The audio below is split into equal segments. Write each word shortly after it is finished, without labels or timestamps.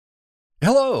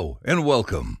Hello and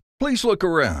welcome. Please look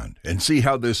around and see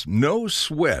how this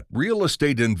no-sweat real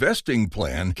estate investing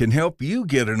plan can help you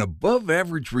get an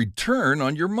above-average return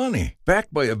on your money,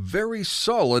 backed by a very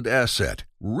solid asset,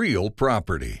 real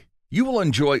property. You will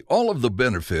enjoy all of the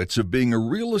benefits of being a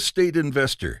real estate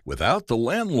investor without the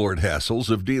landlord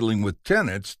hassles of dealing with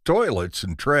tenants, toilets,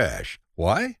 and trash.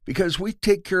 Why? Because we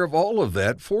take care of all of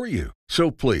that for you.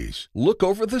 So please, look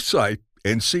over the site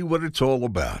and see what it's all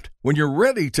about. When you're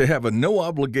ready to have a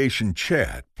no-obligation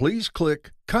chat, please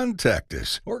click Contact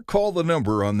Us or call the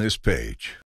number on this page.